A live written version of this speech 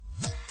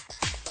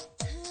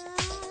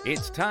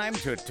It's time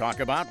to talk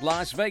about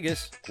Las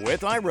Vegas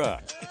with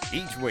Ira.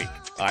 Each week,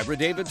 Ira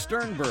David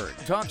Sternberg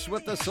talks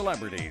with the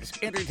celebrities,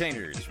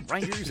 entertainers,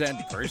 writers, and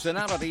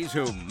personalities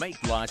who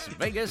make Las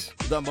Vegas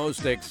the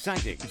most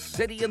exciting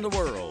city in the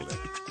world.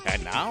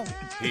 And now,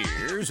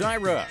 here's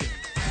Ira.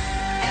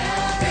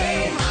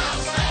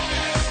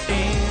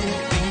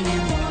 Anything you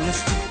want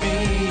us to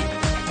be,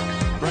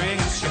 bring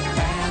us your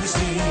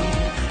fantasy,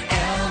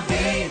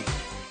 LV.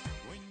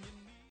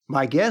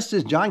 My guest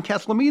is John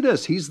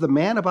Catsimatidis. He's the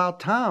man about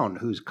town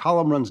whose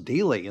column runs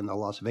daily in the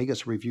Las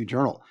Vegas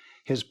Review-Journal.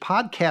 His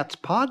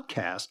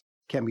podcast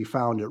can be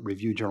found at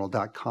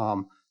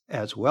reviewjournal.com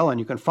as well. And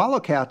you can follow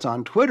Katz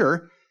on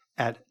Twitter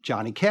at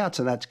Johnny Katz,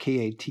 and that's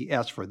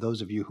K-A-T-S for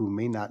those of you who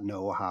may not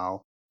know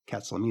how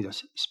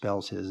Catsimatidis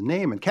spells his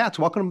name. And Katz,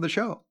 welcome to the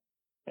show.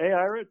 Hey,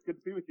 Ira, it's good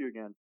to be with you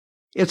again.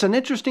 It's an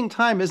interesting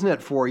time, isn't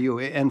it, for you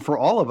and for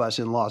all of us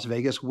in Las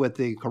Vegas with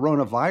the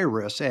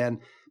coronavirus, and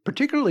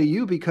particularly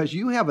you, because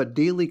you have a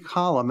daily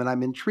column, and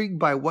I'm intrigued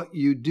by what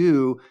you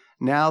do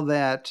now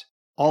that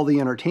all the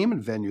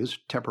entertainment venues,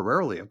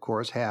 temporarily, of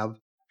course, have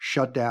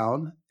shut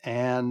down,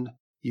 and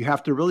you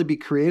have to really be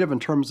creative in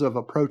terms of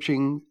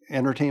approaching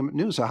entertainment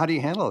news. So how do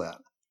you handle that?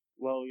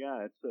 Well,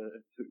 yeah, it's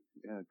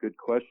a good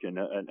question,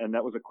 and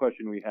that was a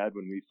question we had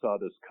when we saw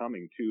this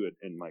coming too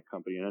in my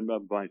company, and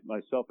by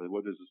myself.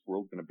 What is this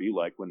world going to be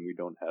like when we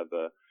don't have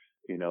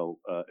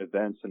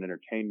events and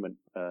entertainment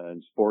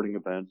and sporting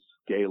events,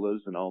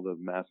 galas, and all the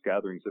mass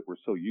gatherings that we're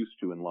so used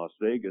to in Las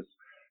Vegas?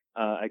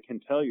 I can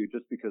tell you,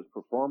 just because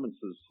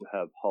performances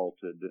have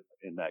halted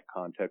in that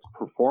context,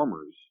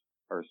 performers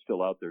are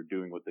still out there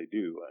doing what they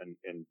do,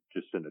 and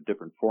just in a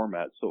different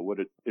format. So what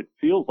it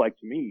feels like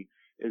to me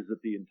is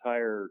that the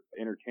entire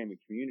entertainment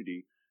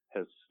community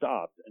has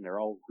stopped, and they're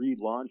all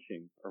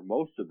relaunching, or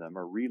most of them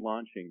are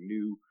relaunching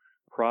new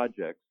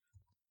projects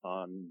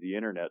on the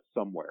internet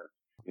somewhere,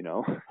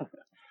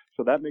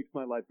 So that makes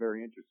my life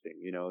very interesting.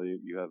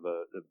 You have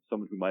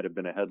someone who might have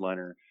been a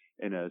headliner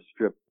in a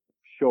strip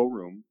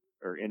showroom,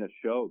 or in a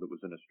show that was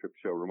in a strip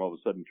showroom, all of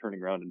a sudden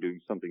turning around and doing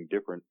something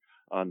different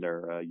on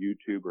their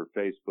YouTube or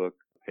Facebook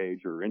page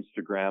or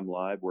Instagram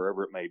Live,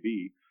 wherever it may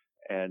be.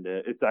 And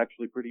it's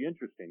actually pretty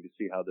interesting to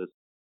see how this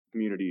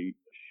community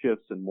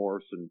shifts and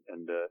morphs and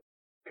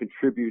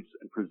contributes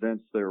and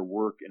presents their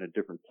work in a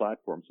different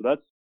platform. So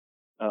that's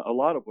a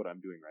lot of what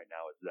I'm doing right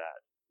now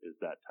is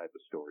that type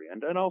of story.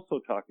 And also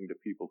talking to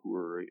people who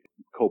are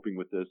coping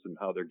with this and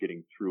how they're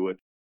getting through it.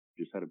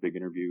 Just had a big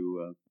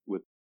interview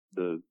with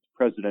the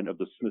president of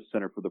the Smith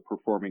Center for the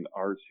Performing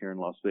Arts here in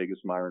Las Vegas,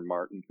 Myron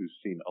Martin, who's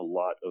seen a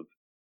lot of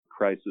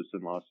crisis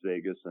in Las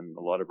Vegas and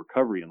a lot of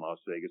recovery in Las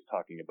Vegas,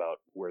 talking about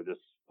where this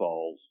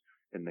falls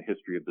in the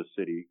history of the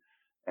city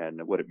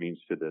and what it means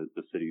to the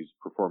city's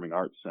performing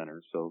arts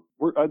center. So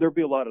there'll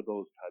be a lot of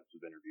those types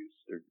of interviews.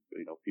 There,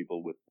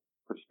 people with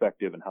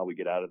perspective and how we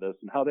get out of this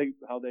and how they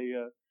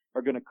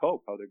are going to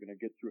cope, how they're going to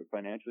get through it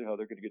financially, how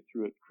they're going to get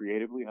through it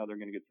creatively, how they're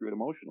going to get through it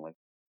emotionally.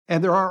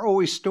 And there are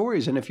always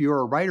stories. And if you're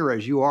a writer,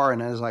 as you are,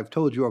 and as I've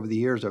told you over the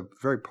years, a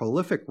very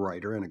prolific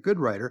writer and a good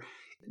writer,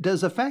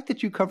 does the fact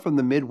that you come from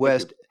the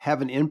Midwest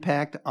have an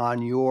impact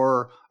on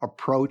your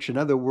approach? In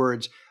other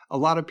words, a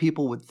lot of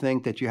people would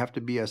think that you have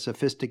to be a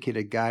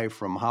sophisticated guy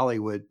from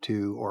Hollywood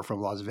or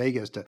from Las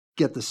Vegas to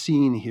get the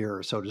scene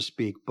here, so to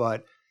speak.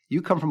 But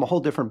you come from a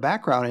whole different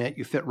background, and yet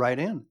you fit right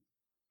in.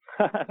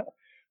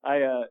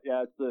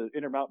 It's the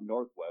Intermountain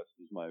Northwest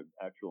is my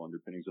actual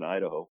underpinnings in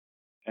Idaho.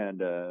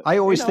 And I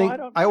always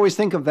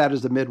think of that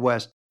as the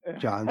Midwest,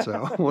 John.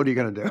 So what are you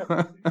going to do?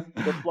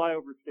 The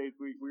flyover states,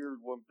 we were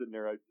once in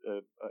there. I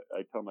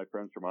tell my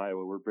friends from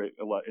Iowa,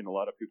 in a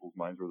lot of people's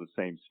minds, we're the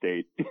same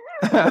state.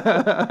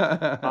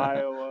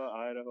 Iowa,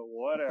 Idaho,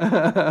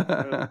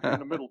 whatever, in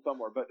the middle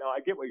somewhere. But no, I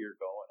get what you're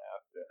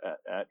going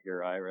at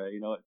here, Ira.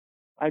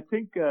 I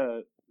think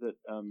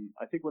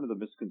I think one of the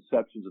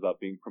misconceptions about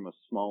being from a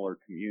smaller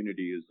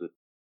community is that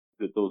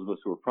those of us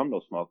who are from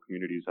those small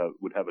communities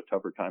would have a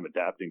tougher time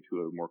adapting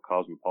to a more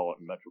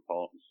cosmopolitan,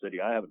 metropolitan city.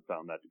 I haven't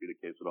found that to be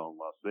the case at all in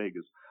Las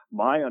Vegas.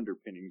 My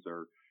underpinnings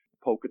are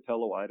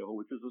Pocatello, Idaho,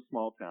 which is a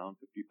small town,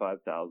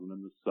 55,000,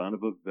 and the son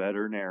of a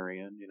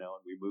veterinarian, and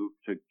we moved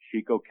to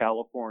Chico,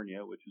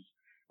 California, which is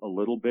a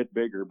little bit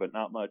bigger, but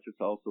not much. It's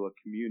also a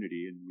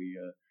community, and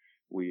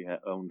we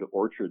owned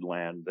orchard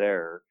land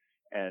there.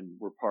 And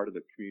we're part of the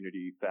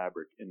community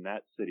fabric in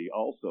that city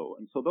also.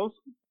 And so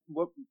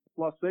what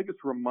Las Vegas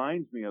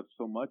reminds me of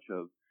so much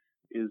of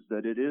is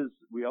that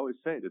we always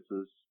say it's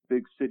a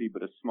big city,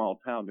 but a small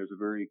town. There's a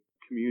very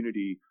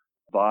community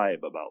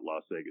vibe about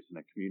Las Vegas and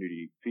a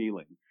community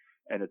feeling.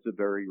 And it's a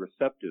very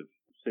receptive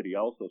city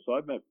also.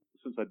 So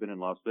since I've been in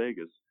Las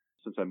Vegas,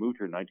 since I moved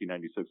here in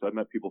 1996, I've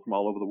met people from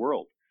all over the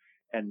world.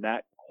 And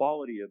that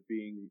quality of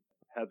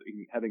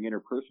having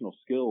interpersonal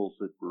skills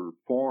that were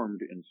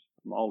formed in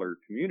smaller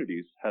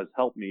communities has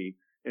helped me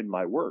in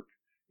my work,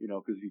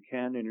 because you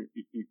can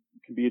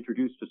be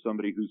introduced to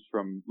somebody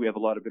we have a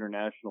lot of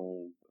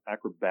international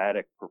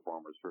acrobatic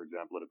performers, for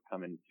example, that have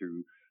come in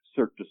through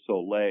Cirque du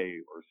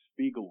Soleil or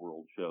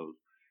Spiegelworld shows.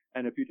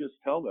 And if you just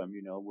tell them,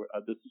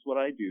 this is what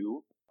I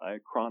do. I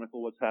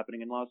chronicle what's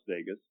happening in Las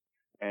Vegas.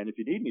 And if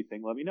you need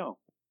anything, let me know.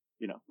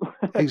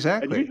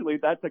 Exactly. And usually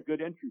that's a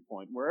good entry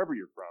point wherever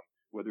you're from,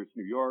 whether it's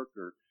New York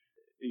or,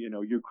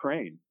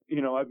 Ukraine.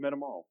 I've met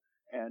them all.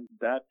 And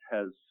that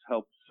has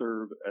helped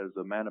serve as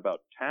a Man About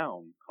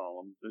Town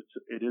column.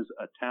 It is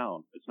a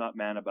town. It's not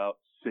Man About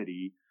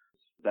City.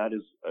 That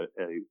is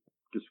a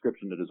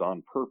description that is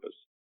on purpose.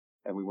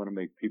 And we want to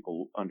make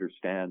people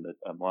understand that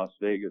Las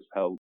Vegas,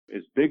 how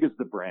as big as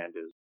the brand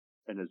is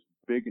and as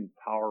big and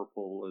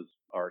powerful as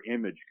our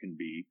image can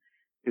be,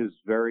 is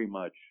very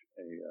much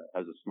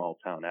has a small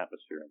town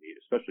atmosphere,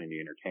 especially in the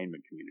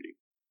entertainment community.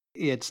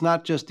 It's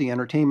not just the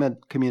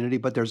entertainment community,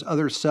 but there's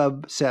other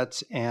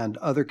subsets and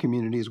other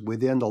communities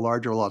within the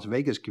larger Las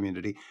Vegas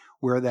community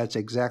where that's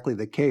exactly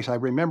the case. I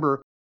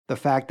remember the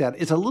fact that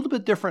it's a little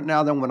bit different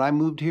now than when I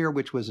moved here,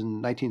 which was in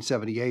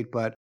 1978,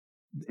 but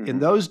in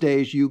those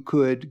days you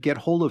could get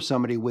hold of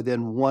somebody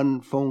within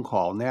one phone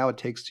call. Now it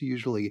takes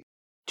usually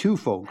 2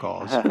 phone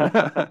calls.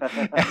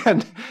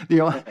 And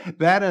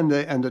that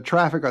and the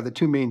traffic are the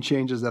 2 main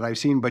changes that I've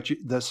seen. But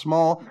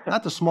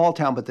not the small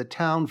town, but the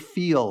town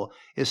feel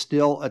is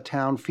still a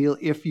town feel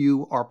if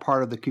you are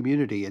part of the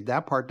community. And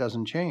that part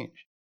doesn't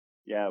change.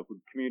 Yeah,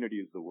 community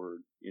is the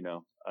word.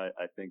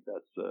 I think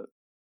that's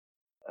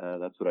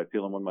what I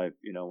feel. And when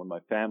my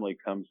family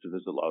comes to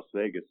visit Las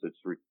Vegas, it's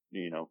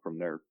from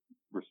their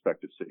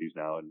respective cities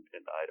now in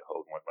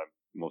Idaho.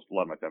 A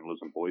lot of my family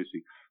lives in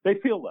Boise. They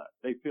feel that.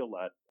 They feel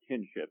that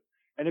kinship.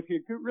 And if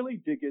you could really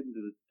dig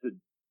into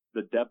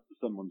the depth of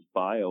someone's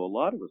bio, a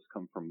lot of us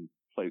come from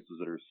places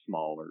that are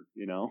smaller.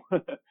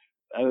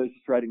 I was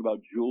just writing about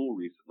Jewel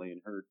recently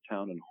in her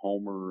town in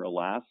Homer,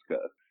 Alaska.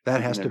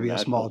 That has to be a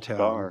small town.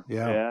 Star.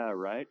 Yeah. Yeah,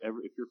 right.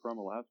 If you're from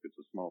Alaska, it's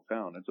a small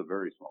town. It's a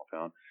very small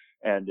town.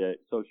 And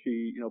so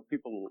she,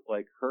 people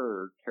like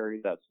her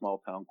carry that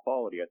small town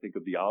quality. I think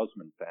of the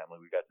Osmond family.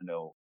 We got to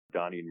know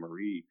Donnie and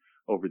Marie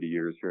over the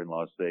years here in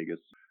Las Vegas.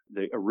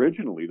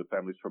 Originally the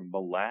family's from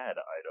Malad,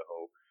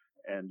 Idaho,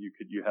 and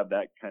you have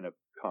that kind of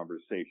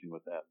conversation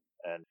with them.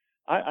 And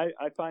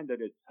I find that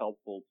it's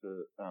helpful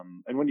to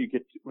and when you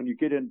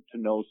get in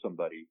to know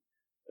somebody,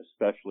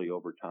 especially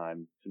over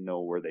time, to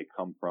know where they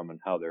come from and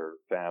how their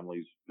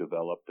families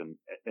developed, and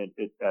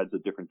it adds a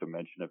different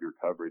dimension of your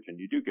coverage, and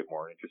you do get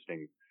more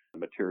interesting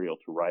material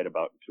to write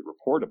about, to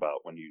report about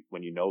when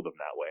you know them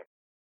that way.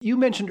 You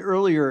mentioned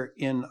earlier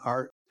in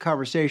our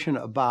conversation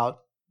about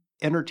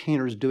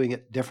entertainers doing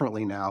it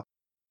differently now.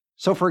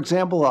 So, for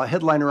example, a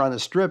headliner on the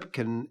Strip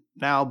can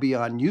now be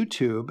on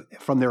YouTube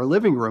from their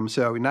living room.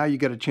 So now you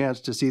get a chance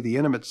to see the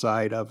intimate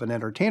side of an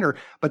entertainer.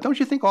 But don't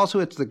you think also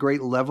it's the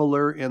great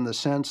leveler in the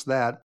sense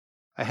that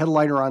a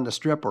headliner on the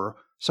Strip or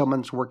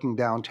someone's working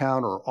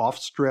downtown or off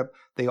Strip,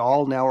 they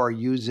all now are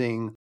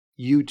using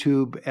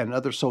YouTube and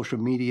other social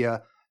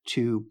media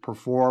to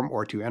perform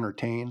or to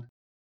entertain?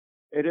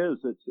 It is.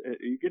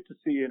 You get to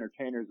see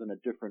entertainers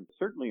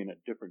certainly in a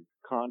different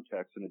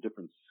context and a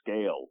different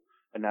scale.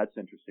 And that's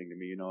interesting to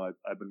me.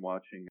 I've been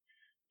watching,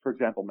 for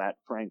example, Matt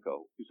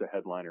Franco, who's a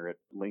headliner at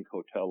Link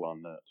Hotel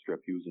on the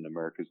Strip. He was an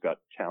America's Got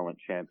Talent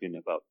champion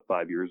about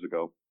 5 years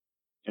ago.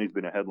 And he's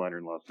been a headliner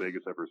in Las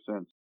Vegas ever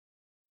since.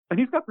 And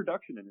he's got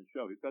production in his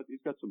show. He's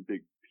got some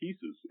big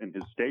pieces in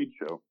his stage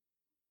show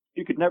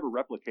you could never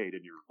replicate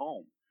in your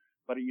home.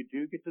 But you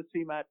do get to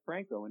see Matt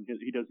Franco, and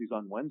he does these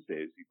on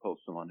Wednesdays. He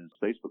posts them on his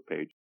Facebook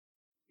page.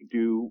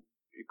 Do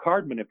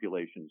card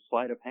manipulation,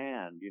 sleight of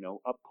hand,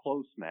 up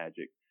close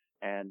magic,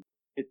 and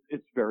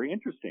it's very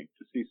interesting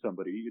to see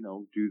somebody,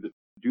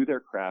 do their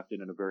craft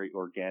in a very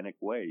organic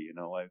way.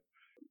 I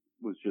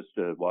was just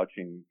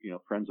watching,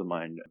 friends of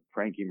mine,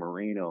 Frankie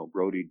Marino,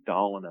 Brody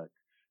Dolinek,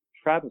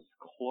 Travis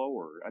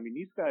Clower. I mean,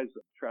 these guys,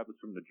 Travis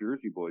from the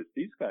Jersey Boys,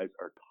 these guys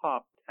are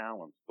top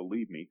talents,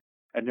 believe me.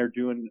 And they're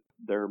doing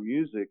their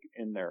music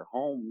in their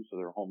homes or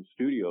their home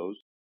studios.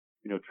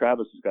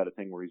 Travis has got a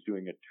thing where he's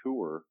doing a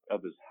tour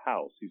of his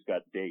house. He's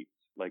got dates.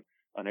 Like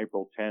on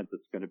April 10th,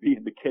 it's going to be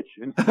in the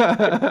kitchen. April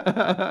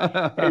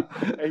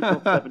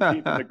 17th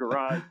in the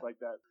garage, like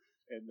that.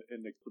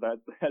 So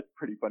that's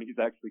pretty funny. He's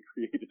actually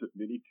created a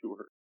mini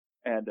tour.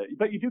 And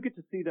but you do get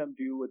to see them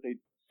do what they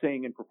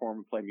sing and perform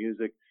and play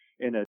music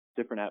in a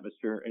different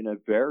atmosphere, in a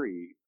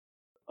very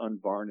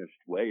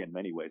unvarnished way in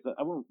many ways.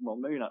 Well,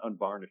 maybe not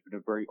unvarnished, but in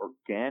a very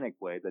organic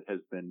way that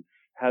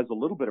has a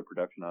little bit of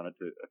production on it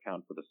to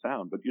account for the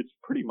sound, but it's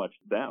pretty much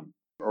them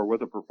or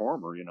with a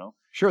performer,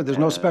 Sure, there's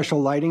no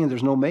special lighting and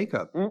there's no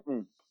makeup.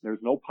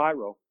 There's no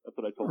pyro. That's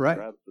what I told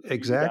Travis.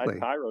 Exactly.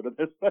 Pyro to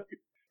this thing.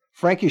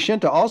 Frankie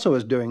Shinta also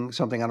is doing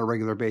something on a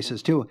regular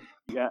basis too.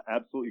 Yeah,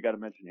 absolutely. You got to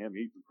mention him.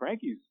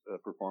 Frankie's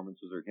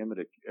performances are him at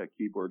a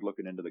keyboard,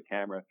 looking into the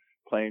camera,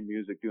 playing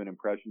music, doing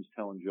impressions,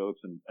 telling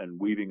jokes, and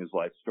weaving his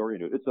life story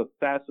into it. It's a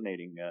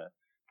fascinating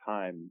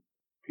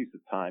piece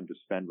of time to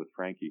spend with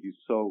Frankie. He's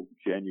so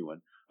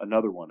genuine.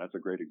 Another one. That's a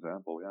great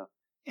example. Yeah.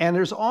 And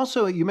there's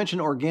also, you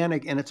mentioned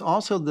organic, and it's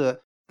also the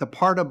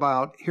part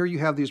about here you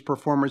have these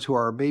performers who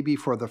are maybe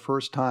for the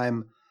first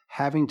time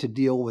having to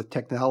deal with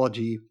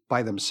technology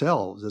by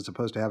themselves as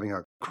opposed to having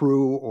a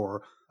crew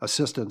or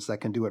assistants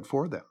that can do it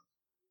for them.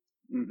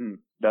 Hmm.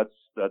 That's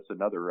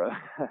another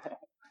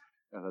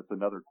that's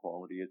another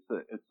quality.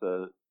 It's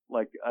a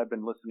like I've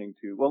been listening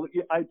to. Well,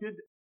 yeah, I did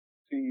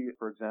see,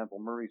 for example,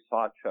 Murray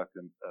Sawchuk,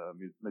 a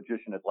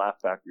magician at Laugh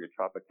Factory at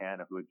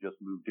Tropicana, who had just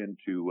moved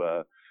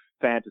into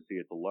fantasy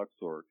at the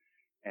Luxor,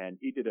 and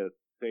he did a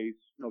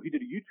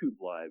YouTube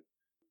live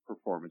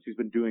performance. He's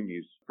been doing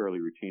these fairly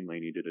routinely,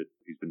 and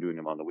he's been doing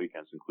them on the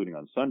weekends, including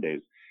on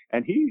Sundays.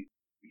 And he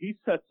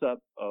sets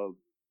up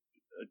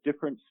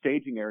different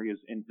staging areas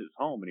in his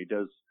home, and he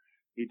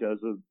does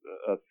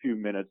a few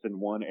minutes in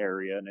one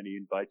area, and then he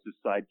invites his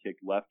sidekick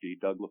Lefty,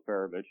 Doug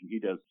Leferovich, and he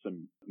does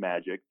some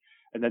magic.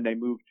 And then they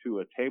move to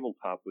a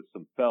tabletop with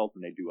some felt,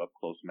 and they do up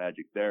close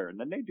magic there. And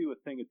then they do a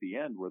thing at the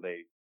end where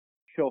they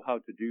show how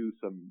to do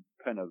some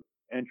kind of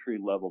entry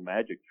level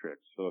magic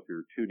tricks. So if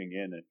you're tuning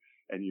in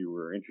and you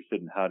were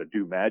interested in how to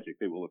do magic,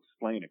 they will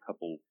explain a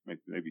couple,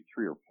 maybe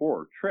 3 or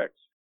 4 tricks.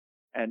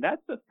 And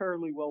that's a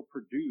fairly well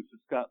produced.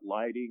 It's got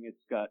lighting. It's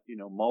got,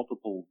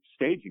 multiple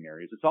staging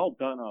areas. It's all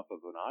done off of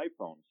an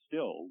iPhone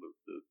still,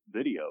 the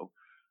video.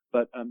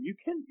 But you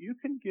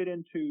can get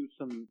into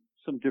some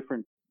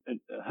different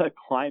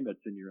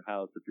climates in your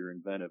house if you're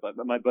inventive.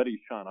 My buddy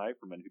Sean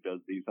Eiferman, who does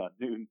these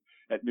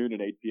at noon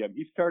and 8 p.m.,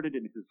 he started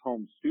in his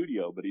home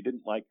studio, but he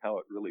didn't like how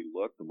it really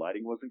looked. The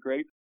lighting wasn't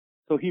great.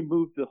 So he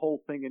moved the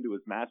whole thing into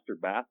his master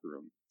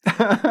bathroom,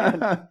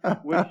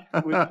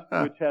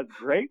 which has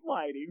great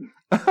lighting.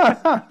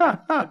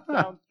 It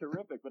sounds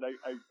terrific. But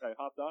I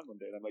hopped on one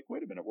day and I'm like,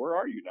 wait a minute, where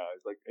are you now?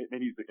 He's like,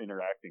 and he's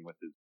interacting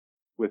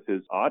with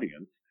his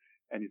audience.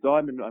 And he's,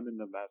 I'm in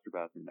the master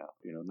bathroom now.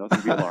 Nothing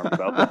to be alarmed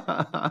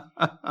about.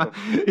 So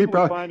he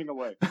probably finding a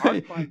way.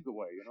 Art finds a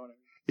way. You know what I mean?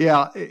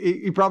 Yeah,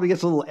 he probably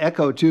gets a little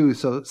echo too.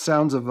 So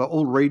sounds of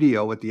old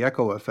radio with the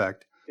echo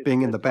effect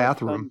being in the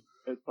bathroom.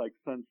 It's like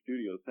Sun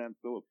Studios, Sam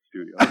Phillips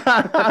Studio.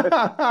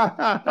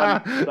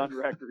 Sun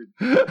Records.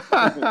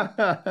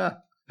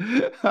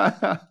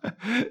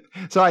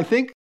 So I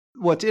think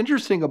what's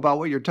interesting about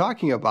what you're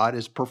talking about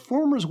is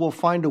performers will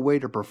find a way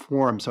to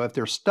perform. So if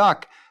they're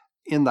stuck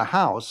in the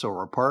house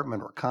or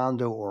apartment or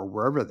condo or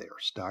wherever they're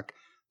stuck,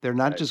 they're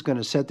not just going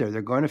to sit there.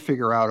 They're going to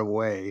figure out a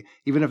way,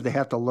 even if they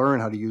have to learn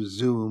how to use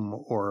Zoom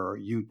or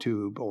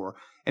YouTube or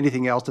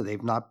anything else that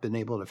they've not been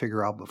able to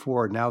figure out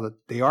before, now that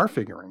they are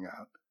figuring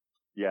out.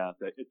 Yeah,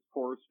 it's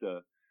forced.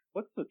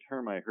 What's the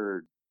term I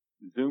heard?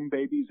 Zoom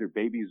babies or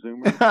baby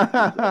Zoomers,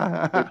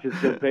 which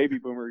is the baby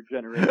boomer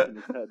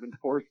generation has been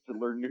forced to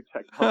learn new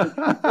technology.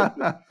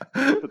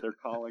 That's what they're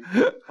calling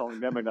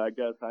them. And I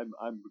guess I'm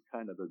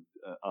kind of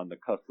on the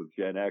cusp of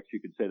Gen X.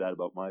 You could say that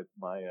about my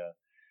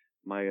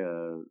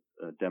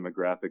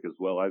demographic as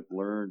well. I've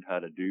learned how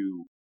to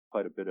do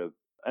quite a bit of,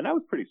 and I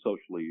was pretty social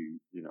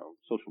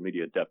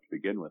media adept to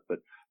begin with, but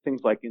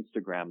things like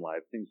Instagram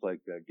Live, things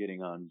like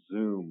getting on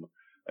Zoom.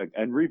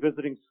 And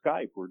revisiting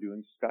Skype. We're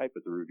doing Skype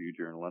at the Review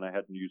Journal, and I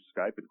hadn't used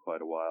Skype in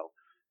quite a while.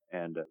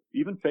 And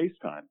even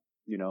FaceTime,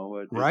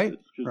 right.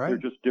 They're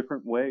just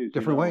different ways.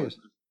 Different ways.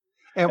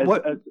 And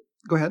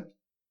go ahead.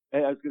 I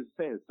was going to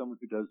say, as someone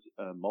who does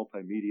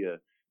multimedia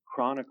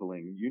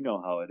chronicling, you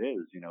know how it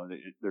is.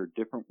 There are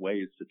different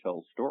ways to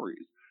tell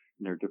stories,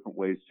 and there are different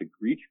ways to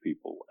reach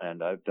people.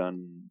 And I've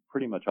done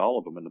pretty much all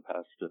of them in the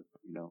past,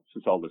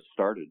 since all this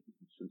started,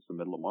 since the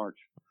middle of March.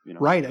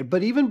 Right.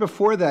 But even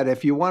before that,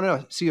 if you want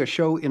to see a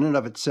show in and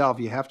of itself,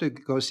 you have to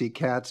go see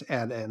Katz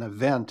at an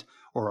event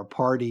or a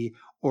party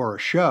or a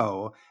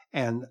show.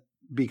 And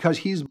because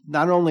he's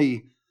not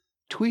only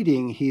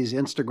tweeting, he's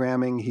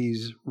Instagramming,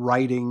 he's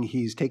writing,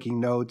 he's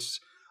taking notes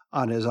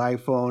on his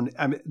iPhone.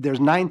 I mean, there's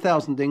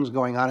 9,000 things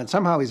going on. And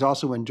somehow he's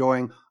also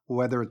enjoying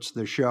whether it's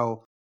the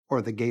show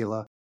or the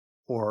gala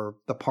or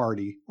the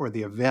party or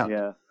the event.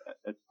 Yeah.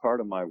 It's part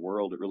of my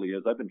world. It really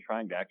is. I've been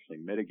trying to actually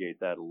mitigate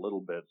that a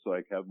little bit so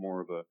I have more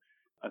of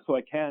so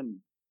I can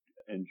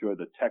enjoy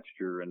the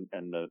texture and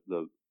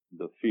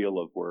the feel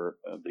of where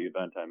the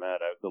event I'm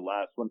at. The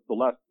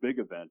last big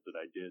event that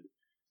I did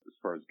as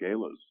far as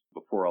galas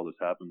before all this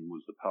happened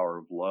was the Power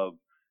of Love,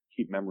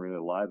 Keep Memory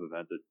Alive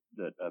event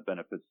that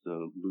benefits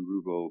the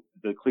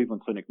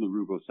Cleveland Clinic Lou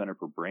Rubo Center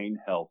for Brain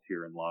Health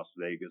here in Las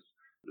Vegas,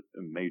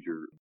 a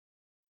major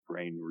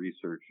brain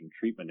research and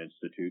treatment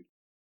institute.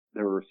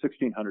 There were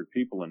 1,600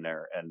 people in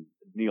there, and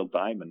Neil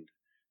Diamond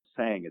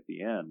sang at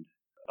the end,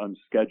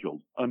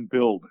 unscheduled,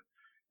 unbilled,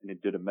 and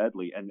it did a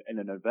medley. And in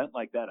an event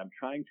like that, I'm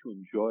trying to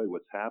enjoy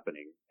what's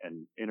happening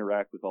and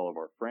interact with all of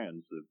our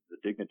friends, the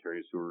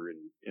dignitaries who are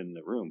in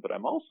the room. But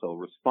I'm also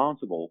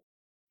responsible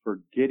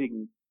for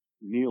getting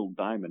Neil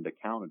Diamond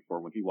accounted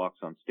for when he walks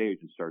on stage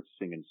and starts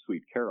singing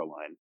Sweet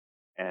Caroline.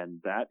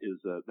 And that's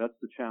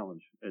the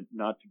challenge, and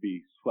not to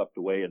be swept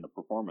away in the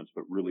performance,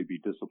 but really be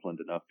disciplined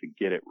enough to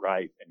get it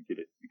right and get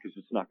it, because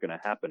it's not going to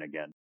happen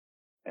again.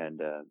 And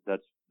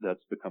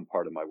that's become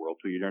part of my world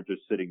too. You aren't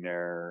just sitting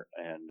there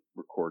and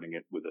recording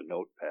it with a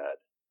notepad.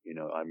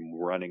 I'm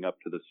running up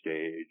to the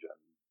stage.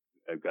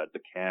 I've got the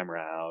camera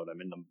out. I'm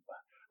in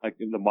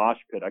the mosh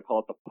pit. I call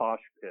it the posh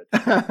pit.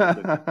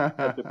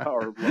 At the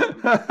Power of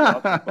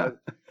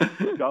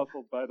Love.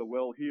 Jostled by the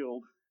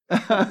well-heeled.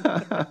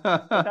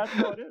 But that's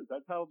how it is.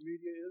 That's how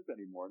media is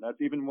anymore. And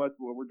that's even what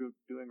we're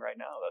doing right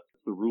now. That's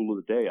the rule of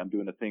the day. I'm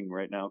doing a thing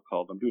right now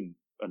I'm doing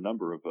a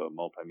number of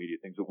multimedia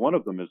things. One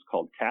of them is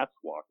called Cats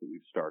Walk that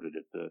we've started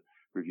at the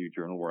Review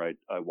Journal, where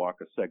I walk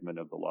a segment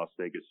of the Las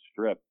Vegas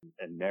Strip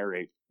and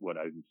narrate what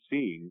I'm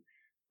seeing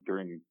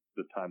during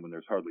the time when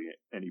there's hardly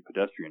any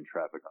pedestrian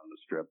traffic on the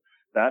Strip.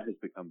 That has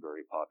become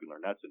very popular,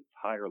 and that's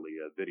entirely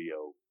a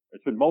video.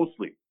 It's been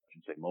mostly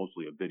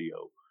a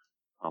video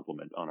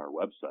complement on our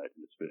website,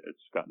 and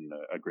it's gotten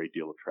a great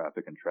deal of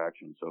traffic and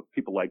traction. So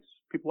people like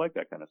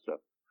that kind of stuff.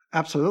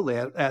 Absolutely.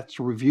 That's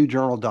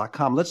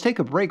reviewjournal.com. Let's take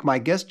a break. My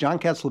guest, John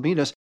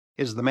Catsimatidis,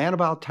 is the man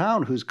about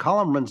town whose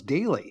column runs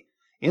daily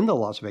in the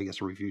Las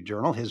Vegas Review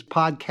Journal. His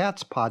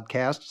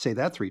podcast, say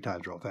that 3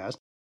 times real fast,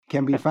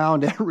 can be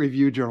found at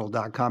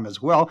reviewjournal.com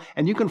as well.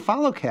 And you can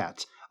follow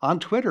Katz on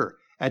Twitter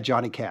at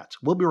Johnny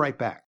Katz. We'll be right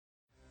back.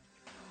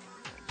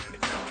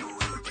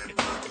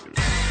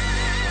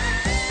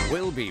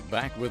 We'll be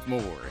back with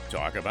more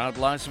Talk About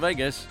Las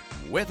Vegas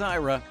with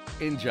Ira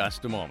in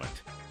just a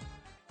moment.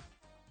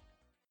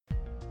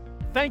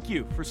 Thank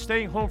you for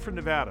staying home from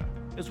Nevada.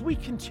 As we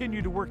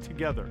continue to work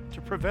together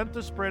to prevent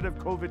the spread of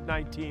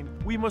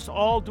COVID-19, we must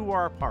all do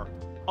our part.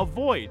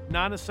 Avoid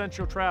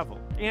non-essential travel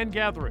and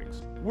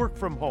gatherings. Work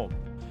from home.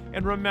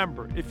 And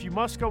remember, if you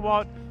must go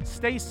out,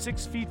 stay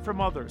 6 feet from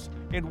others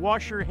and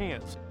wash your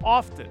hands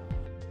often.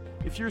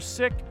 If you're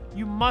sick,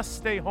 you must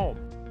stay home.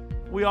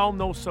 We all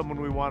know someone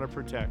we want to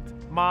protect.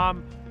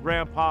 Mom,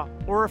 grandpa,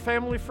 or a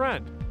family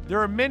friend. There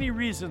are many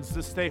reasons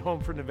to stay home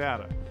for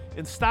Nevada,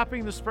 and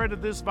stopping the spread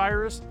of this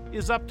virus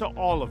is up to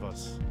all of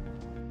us.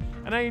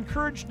 And I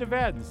encourage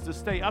Nevadans to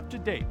stay up to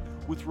date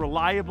with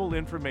reliable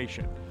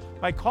information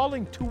by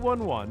calling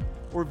 211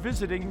 or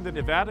visiting the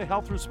Nevada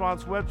Health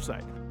Response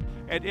website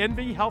at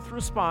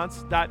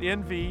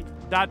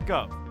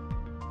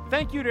nvhealthresponse.nv.gov.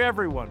 Thank you to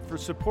everyone for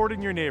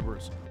supporting your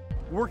neighbors,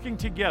 working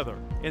together,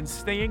 and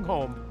staying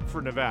home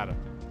for Nevada.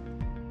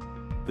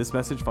 This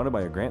message, funded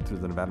by a grant through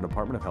the Nevada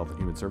Department of Health and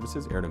Human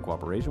Services, aired in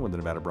cooperation with the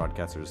Nevada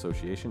Broadcasters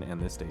Association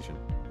and this station.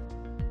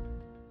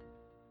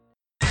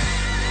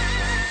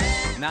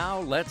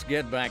 Now let's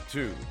get back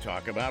to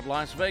Talk About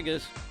Las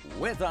Vegas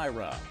with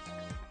Ira.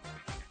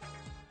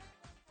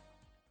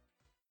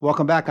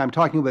 Welcome back. I'm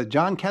talking with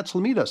John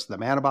Catsimatidis, the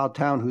man about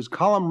town whose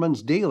column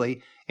runs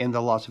daily in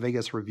the Las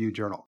Vegas Review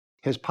Journal.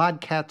 His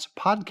podcast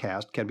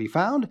can be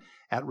found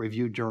at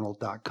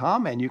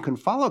reviewjournal.com, and you can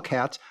follow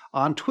Katz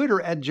on Twitter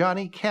at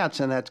Johnny Katz,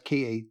 and that's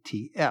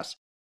K-A-T-S.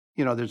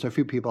 You know, there's a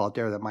few people out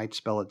there that might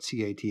spell it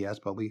C-A-T-S,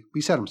 but we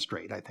set them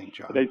straight, I think,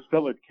 John. They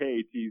spell it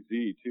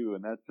K-A-T-Z, too,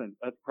 and that's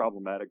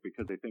problematic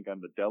because they think I'm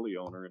the deli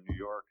owner in New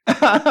York.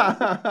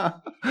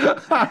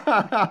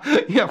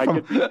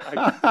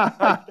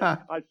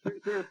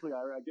 Seriously,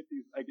 I get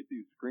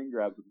these screen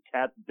grabs of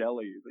Katz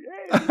Deli. Like,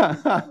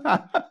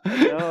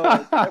 hey,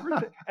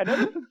 and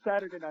ever since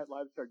Saturday Night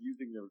Live started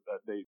using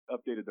they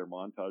updated their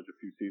montage a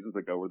few seasons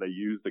ago where they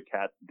used the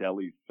Katz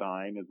Deli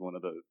sign as one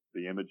of the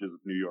images of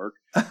New York.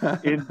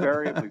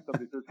 Invariably,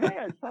 somebody says, "Hey,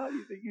 I saw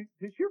you.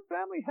 Does your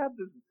family have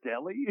this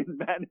deli in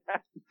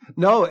Manhattan?"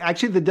 No,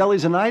 actually, the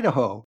deli's in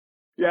Idaho.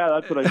 Yeah,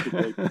 that's what I should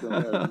make.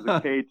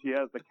 The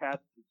KTS, the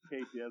Katz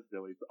KTS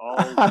deli. It's all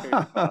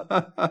tater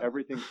tots.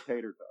 Everything's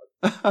tater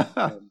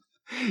tots.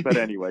 But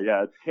anyway,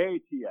 yeah, it's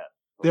KTS.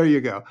 There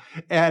you go.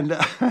 And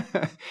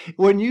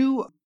when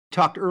you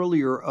talked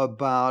earlier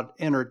about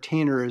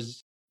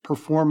entertainers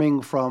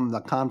performing from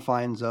the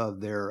confines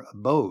of their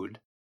abode,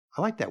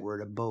 I like that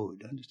word,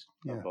 abode.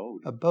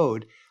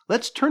 Abode.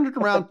 Let's turn it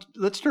around.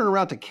 Let's turn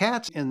around to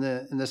Katz in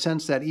the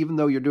sense that even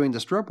though you're doing the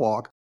strip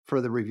walk for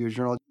the Review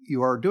Journal,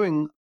 you are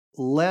doing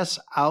less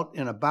out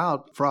and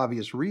about for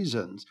obvious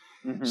reasons.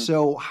 Mm-hmm.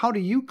 So how do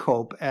you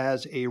cope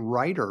as a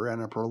writer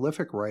and a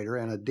prolific writer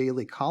and a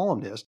daily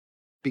columnist?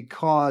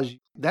 Because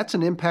that's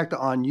an impact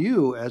on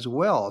you as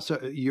well. So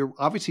you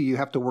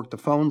have to work the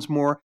phones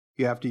more.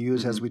 You have to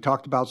use, as we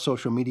talked about,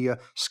 social media,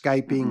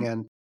 Skyping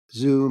and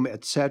Zoom,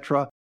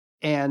 etc.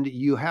 And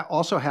you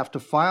also have to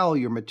file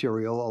your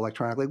material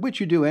electronically,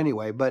 which you do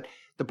anyway. But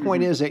the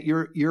point is that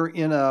you're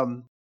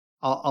in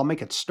I'll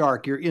make it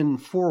stark. You're in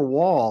 4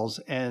 walls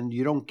and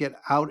you don't get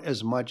out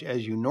as much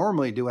as you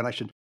normally do. And I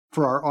should,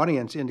 for our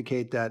audience,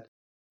 indicate that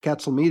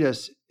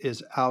Catsimatidis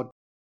is out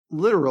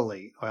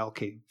literally,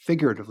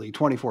 figuratively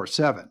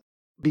 24/7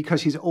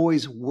 because he's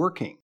always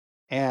working.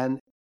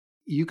 And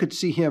you could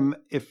see him,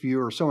 if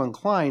you're so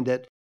inclined,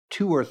 at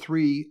 2 or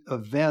 3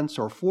 events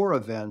or 4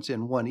 events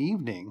in one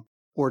evening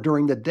or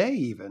during the day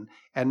even.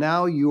 And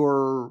now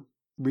you're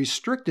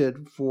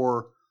restricted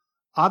for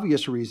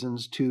obvious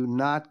reasons to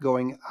not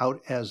going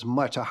out as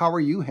much. So how are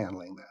you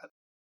handling that?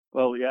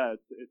 Well, yeah,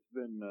 it's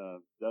been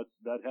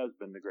that has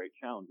been the great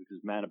challenge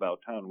because man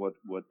about town. What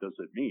does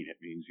it mean?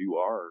 It means you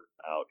are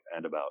out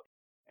and about,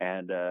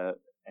 and a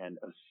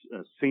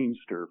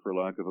scenester, for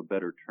lack of a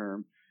better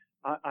term.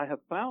 I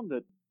have found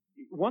that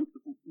one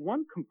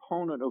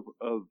component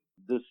of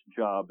this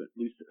job, at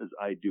least as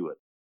I do it,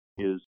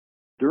 is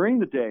during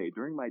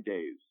my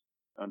days,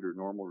 under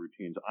normal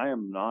routines, I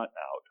am not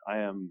out. I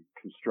am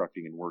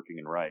constructing and working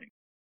and writing.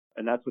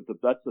 And that's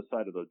that's the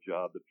side of the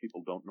job that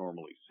people don't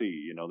normally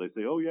see. You know, they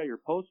say, "Oh yeah, you're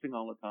posting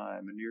all the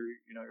time, and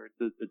you're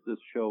at this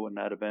show and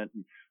that event,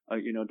 and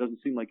it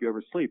doesn't seem like you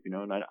ever sleep." You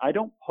know, and I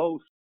don't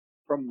post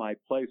from my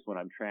place when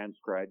I'm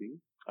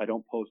transcribing. I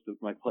don't post at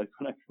my place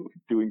when I'm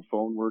doing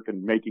phone work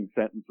and making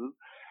sentences.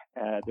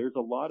 There's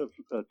a lot of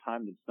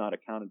time that's not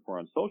accounted for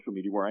on social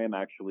media where I am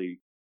actually,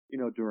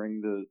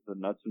 during the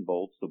nuts and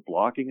bolts, the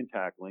blocking and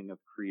tackling of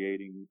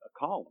creating a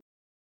column.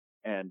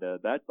 And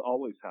that's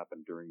always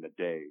happened during the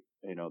day.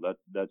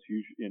 That's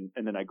usually,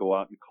 and then I go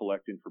out and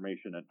collect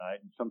information at night,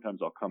 and sometimes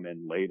I'll come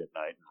in late at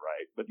night and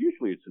write, but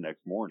usually it's the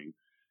next morning.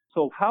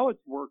 So how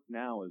it's worked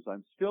now is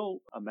I'm still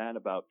a man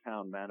about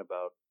town, man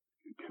about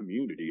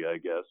community, I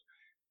guess,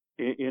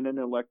 in an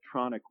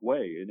electronic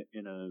way,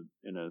 in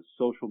a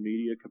social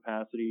media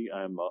capacity.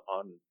 I'm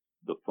on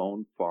the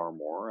phone far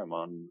more. I'm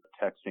on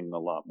texting a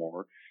lot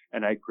more,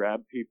 and I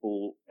grab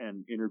people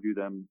and interview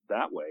them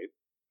that way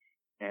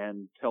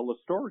and tell the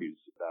stories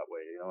that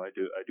way. I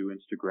do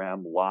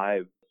Instagram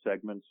live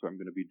segments. So I'm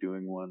going to be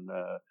doing one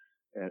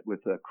with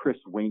Chris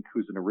Wink,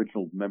 who's an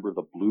original member of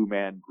the Blue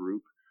Man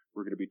Group.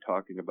 We're going to be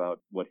talking about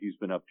what he's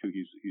been up to.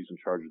 He's in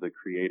charge of the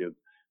creative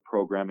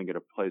programming at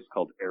a place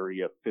called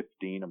Area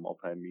 15, a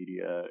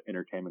multimedia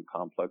entertainment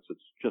complex.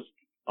 It's just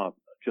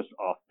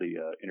off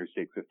the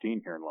Interstate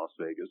 15 here in Las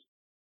Vegas.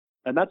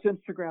 And that's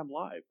Instagram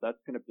Live. That's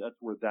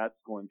where that's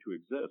going to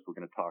exist. We're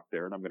going to talk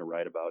there, and I'm going to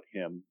write about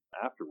him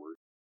afterwards.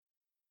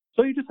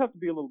 So you just have to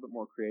be a little bit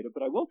more creative.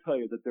 But I will tell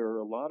you that there are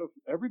a lot of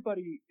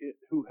everybody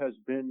who has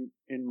been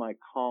in my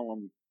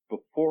column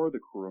before the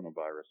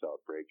coronavirus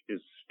outbreak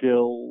is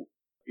still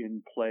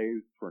in play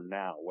for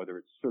now, whether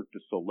it's Cirque du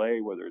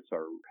Soleil, whether it's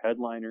our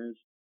headliners,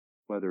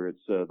 whether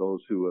it's those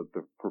who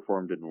have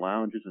performed in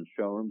lounges and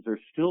showrooms. They're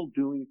still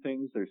doing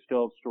things. They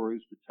still have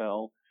stories to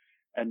tell.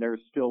 And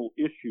there's still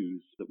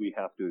issues that we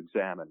have to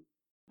examine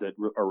that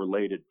are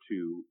related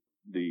to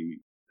the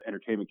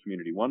entertainment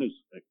community. One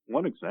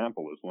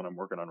example is one I'm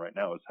working on right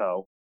now is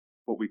how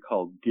what we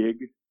call gig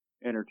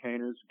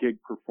entertainers, gig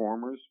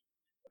performers,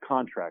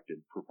 contracted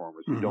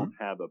performers who don't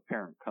have a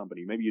parent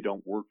company. Maybe you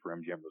don't work for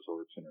MGM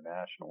Resorts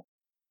International,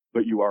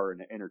 but you are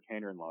an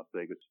entertainer in Las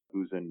Vegas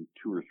who's in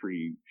 2 or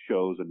 3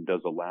 shows and does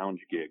a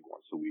lounge gig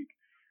once a week.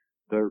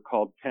 They're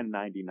called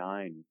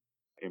 1099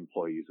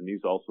 employees, and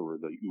these also are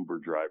the Uber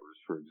drivers,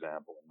 for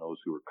example, and those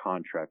who are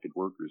contracted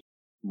workers.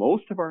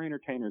 Most of our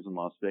entertainers in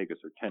Las Vegas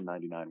are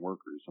 1099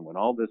 workers, and when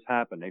all this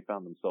happened, they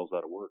found themselves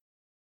out of work.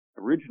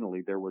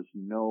 Originally, there was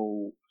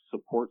no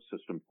support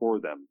system for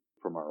them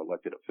from our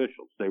elected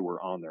officials. They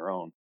were on their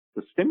own.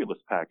 The stimulus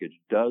package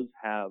does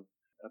have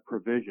a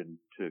provision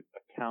to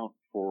account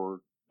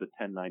for the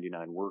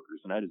 1099 workers,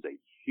 and that is a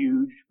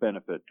huge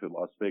benefit to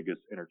Las Vegas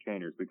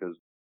entertainers because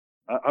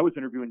I was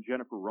interviewing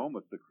Jennifer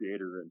Romas, the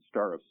creator and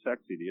star of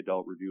Sexy, the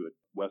adult review at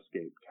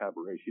Westgate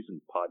Cabaret. She's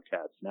in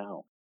podcasts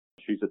now.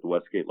 She's at the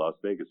Westgate Las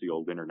Vegas, the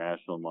old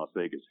International in Las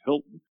Vegas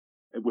Hilton,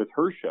 with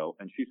her show,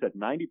 and she said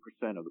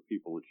 90% of the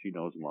people that she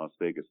knows in Las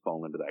Vegas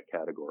fall into that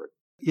category.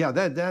 Yeah,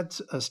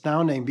 that's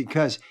astounding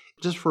because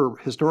just for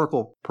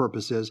historical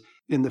purposes,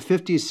 in the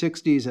 50s,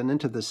 60s, and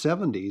into the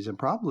 70s, and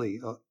probably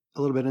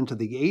a little bit into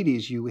the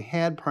 80s, you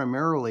had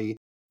primarily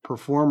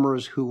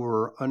performers who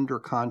were under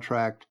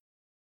contract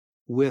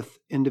with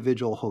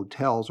individual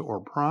hotels or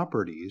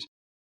properties,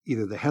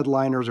 either the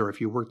headliners or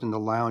if you worked in the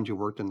lounge, you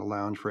worked in the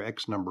lounge for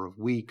X number of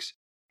weeks.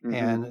 Mm-hmm.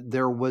 And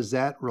there was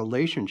that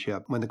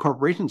relationship. When the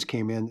corporations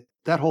came in,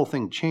 that whole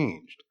thing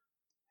changed.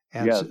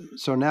 And yes,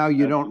 so now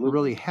you don't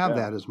really have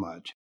that as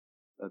much.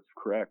 That's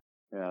correct.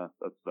 Yeah,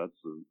 that's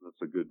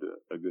a good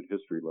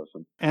history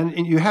lesson.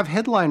 And you have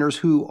headliners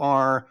who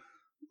are,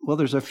 well,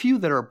 there's a few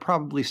that are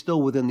probably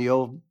still within the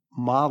old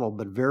model,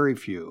 but very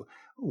few,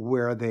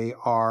 where they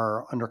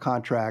are under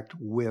contract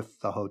with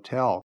the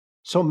hotel.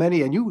 So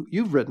many, and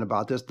you've written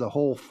about this, the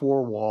whole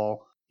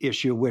 4-wall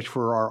issue, which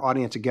for our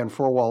audience, again,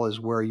 4-wall is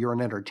where you're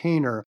an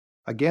entertainer,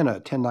 again, a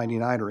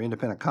 1099 or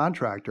independent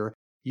contractor.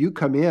 You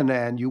come in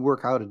and you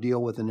work out a deal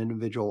with an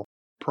individual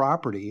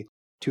property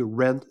to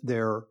rent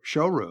their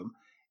showroom.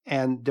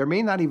 And there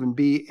may not even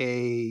be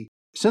a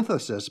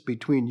synthesis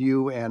between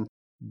you and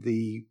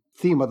the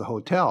theme of the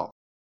hotel.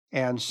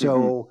 And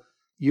so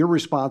you're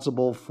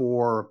responsible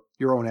for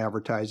your own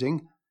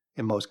advertising.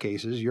 In most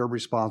cases, you're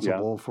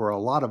responsible for a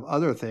lot of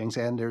other things.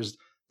 And there's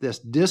this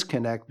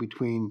disconnect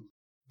between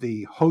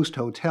the host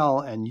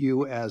hotel and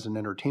you as an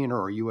entertainer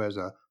or you as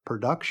a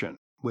production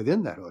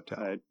within that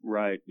hotel.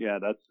 Right. Yeah,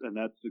 that's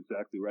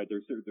exactly right. There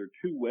are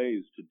 2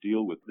 ways to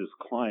deal with this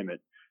climate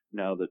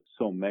now that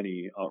so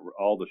many,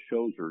 all the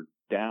shows are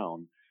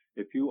down.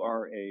 If you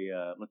are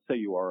let's say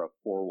you are a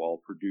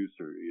 4-wall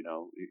producer,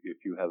 if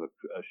you have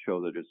a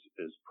show that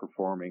is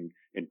performing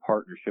in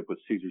partnership with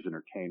Caesars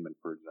Entertainment,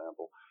 for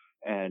example,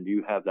 and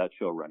you have that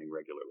show running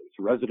regularly. It's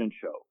a resident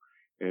show.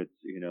 It's,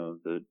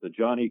 the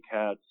Johnny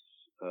Katz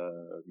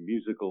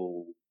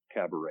musical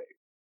cabaret.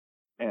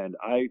 And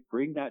I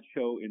bring that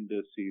show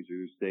into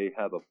Caesars. They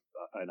have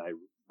and I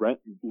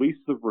lease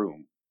the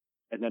room.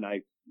 and then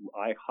I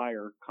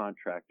hire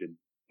contracted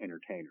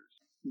entertainers.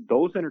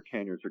 Those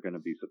entertainers are going to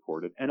be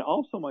supported, and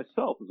also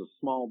myself as a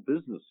small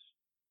business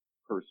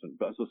person,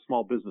 as a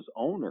small business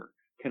owner,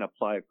 can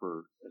apply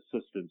for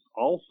assistance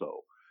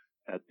also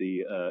at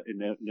the in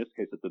this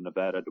case at the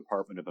Nevada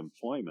Department of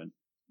Employment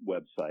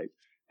website,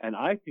 and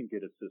I can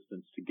get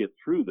assistance to get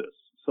through this.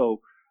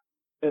 So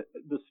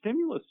the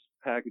stimulus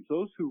package,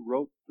 those who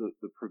wrote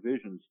the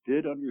provisions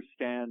did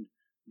understand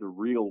the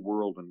real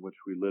world in which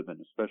we live in,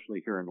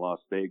 especially here in Las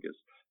Vegas,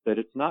 that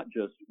it's not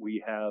just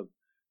we have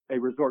a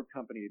resort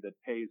company that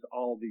pays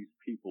all these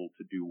people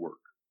to do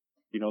work.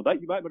 You know, that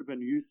might have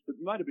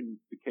been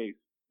the case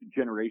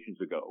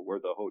generations ago, where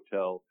the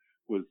hotel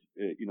was,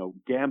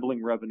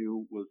 gambling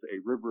revenue was a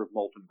river of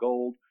molten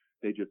gold.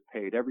 They just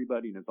paid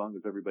everybody, and as long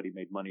as everybody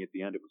made money at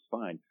the end, it was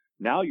fine.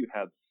 Now you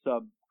have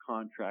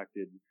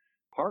subcontracted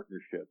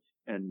partnerships,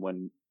 and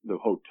when the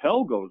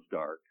hotel goes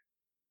dark,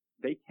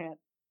 they can't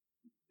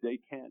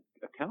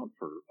account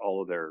for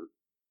all of their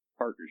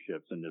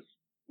partnerships in this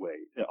way,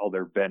 all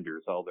their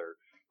vendors, all their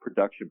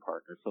production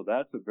partners. So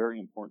that's a very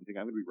important thing.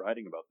 I'm going to be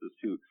writing about this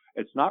too.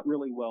 It's not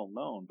really well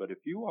known, but if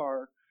you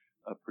are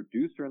a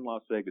producer in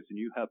Las Vegas and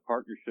you have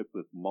partnerships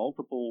with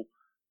multiple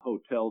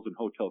hotels and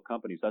hotel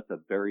companies, that's a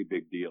very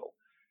big deal.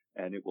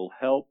 And it will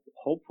help,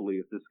 hopefully,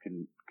 if this if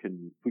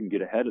we can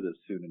get ahead of this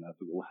soon enough,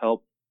 it will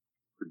help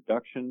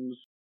productions,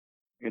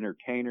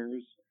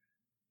 entertainers,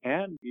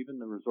 and even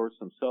the resorts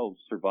themselves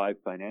survive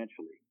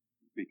financially,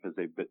 because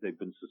they've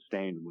been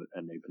sustained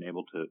and they've been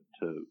able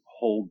to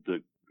hold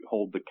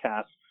the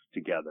cast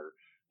together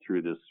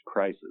through this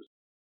crisis.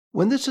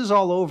 When this is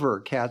all over,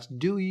 Katz,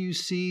 do you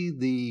see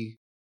the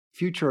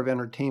future of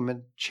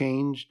entertainment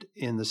changed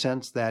in the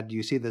sense that do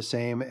you see the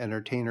same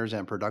entertainers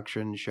and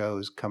production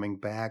shows coming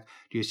back?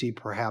 Do you see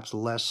perhaps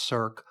less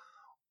Cirque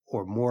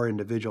or more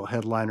individual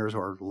headliners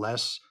or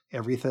less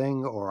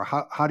everything? Or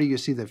how do you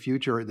see the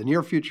future, the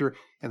near future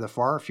and the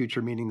far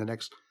future, meaning the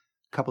next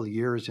couple of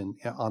years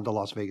on the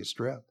Las Vegas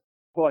Strip?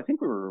 Well, I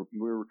think we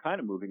were kind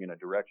of moving in a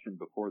direction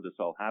before this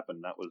all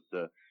happened. That was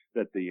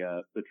that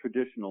the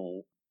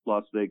traditional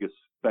Las Vegas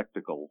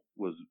spectacle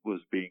was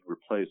being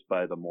replaced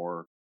by the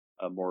more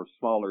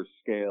smaller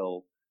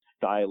scale,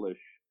 stylish,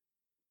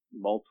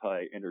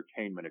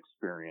 multi-entertainment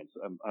experience.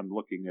 I'm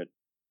looking at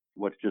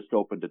what's just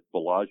opened at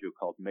Bellagio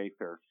called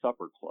Mayfair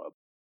Supper Club,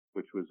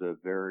 which was a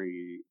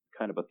very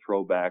kind of a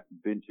throwback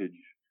vintage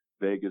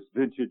Vegas,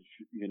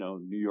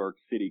 New York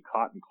City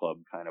Cotton Club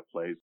kind of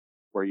place,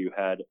 where you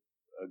had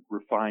a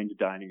refined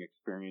dining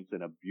experience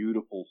and a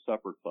beautiful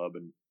supper club,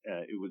 and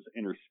it was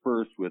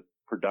interspersed with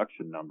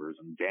production numbers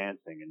and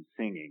dancing and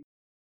singing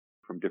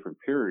from different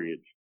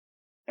periods.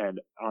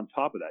 And on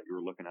top of that, you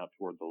were looking out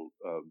toward the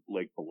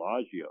Lake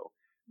Bellagio.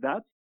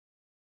 That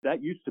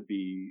used to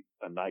be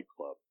a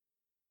nightclub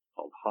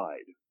called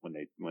Hyde when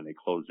they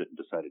closed it and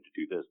decided to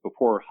do this.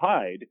 Before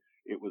Hyde,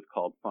 it was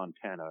called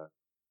Fontana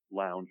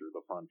Lounge, or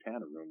the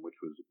Fontana Room, which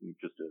was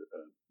just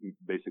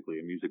basically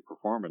a music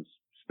performance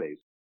space.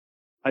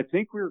 I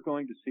think we're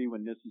going to see,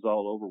 when this is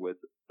all over with,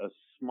 a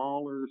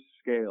smaller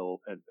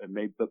scale and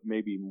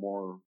maybe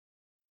more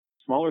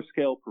smaller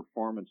scale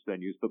performance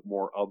venues, but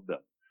more of them,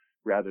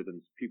 rather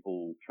than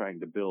people trying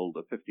to build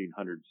a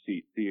 1,500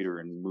 seat theater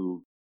and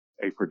move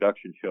a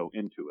production show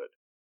into it.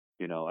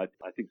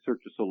 I think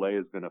Cirque du Soleil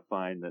is going to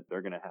find that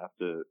they're going to have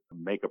to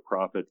make a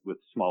profit with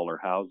smaller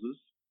houses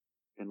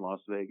in Las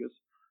Vegas.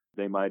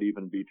 They might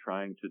even be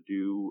trying to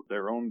do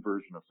their own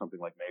version of something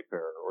like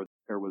Mayfair, or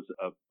there was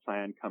a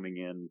plan coming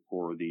in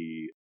for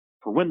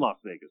Wynn Las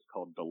Vegas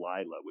called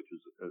Delilah, which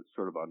is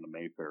sort of on the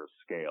Mayfair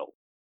scale.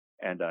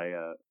 And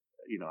I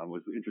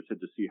was interested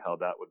to see how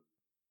that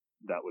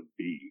would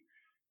be.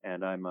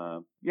 And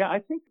I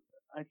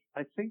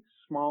think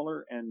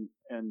smaller and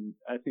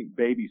I think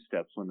baby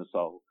steps when this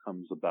all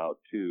comes about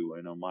too.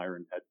 I know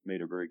Myron had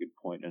made a very good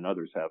point, and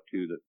others have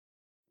too, that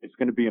it's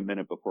going to be a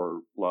minute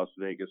before Las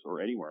Vegas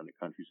or anywhere in the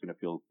country is going to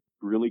feel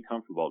really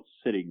comfortable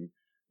sitting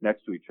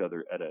next to each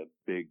other at a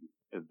big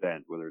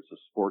event, whether it's a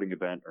sporting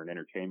event or an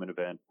entertainment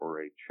event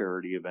or a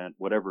charity event,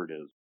 whatever it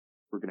is.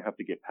 We're going to have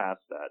to get past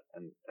that.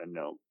 And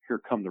no, here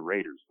come the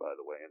Raiders, by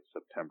the way, in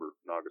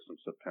August and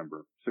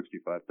September,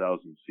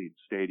 65,000 seat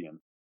stadium.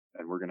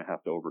 And we're going to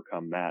have to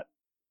overcome that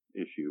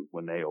issue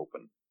when they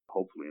open,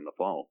 hopefully in the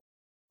fall.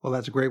 Well,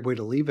 that's a great way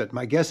to leave it.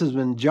 My guest has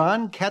been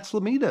John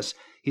Catsimatidis.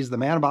 He's the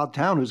man about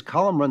town whose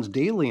column runs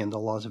daily in the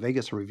Las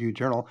Vegas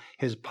Review-Journal.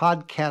 His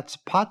Podcats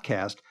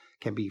podcast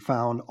can be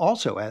found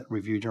also at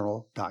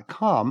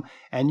reviewjournal.com.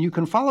 And you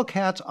can follow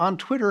Katz on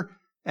Twitter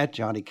at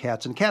Johnny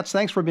Katz. And Katz,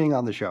 thanks for being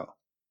on the show.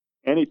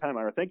 Anytime,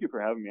 Ira. Thank you for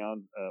having me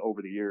on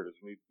over the years.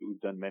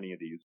 We've done many of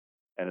these,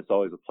 and it's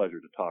always a pleasure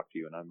to talk to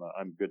you. And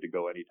I'm good to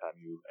go anytime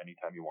you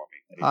want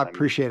me. I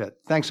appreciate it.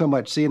 Thanks so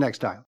much. See you next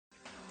time.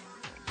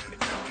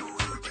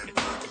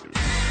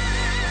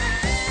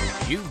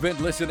 You've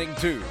been listening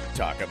to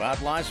Talk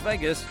About Las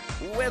Vegas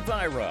with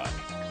Ira.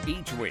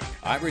 Each week,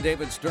 Ira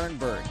David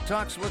Sternberg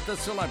talks with the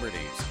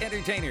celebrities,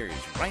 entertainers,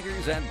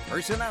 writers, and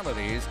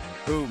personalities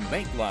who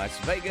make Las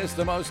Vegas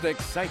the most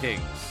exciting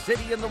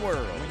city in the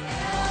world.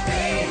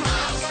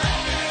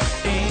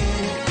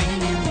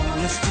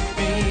 to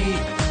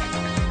be.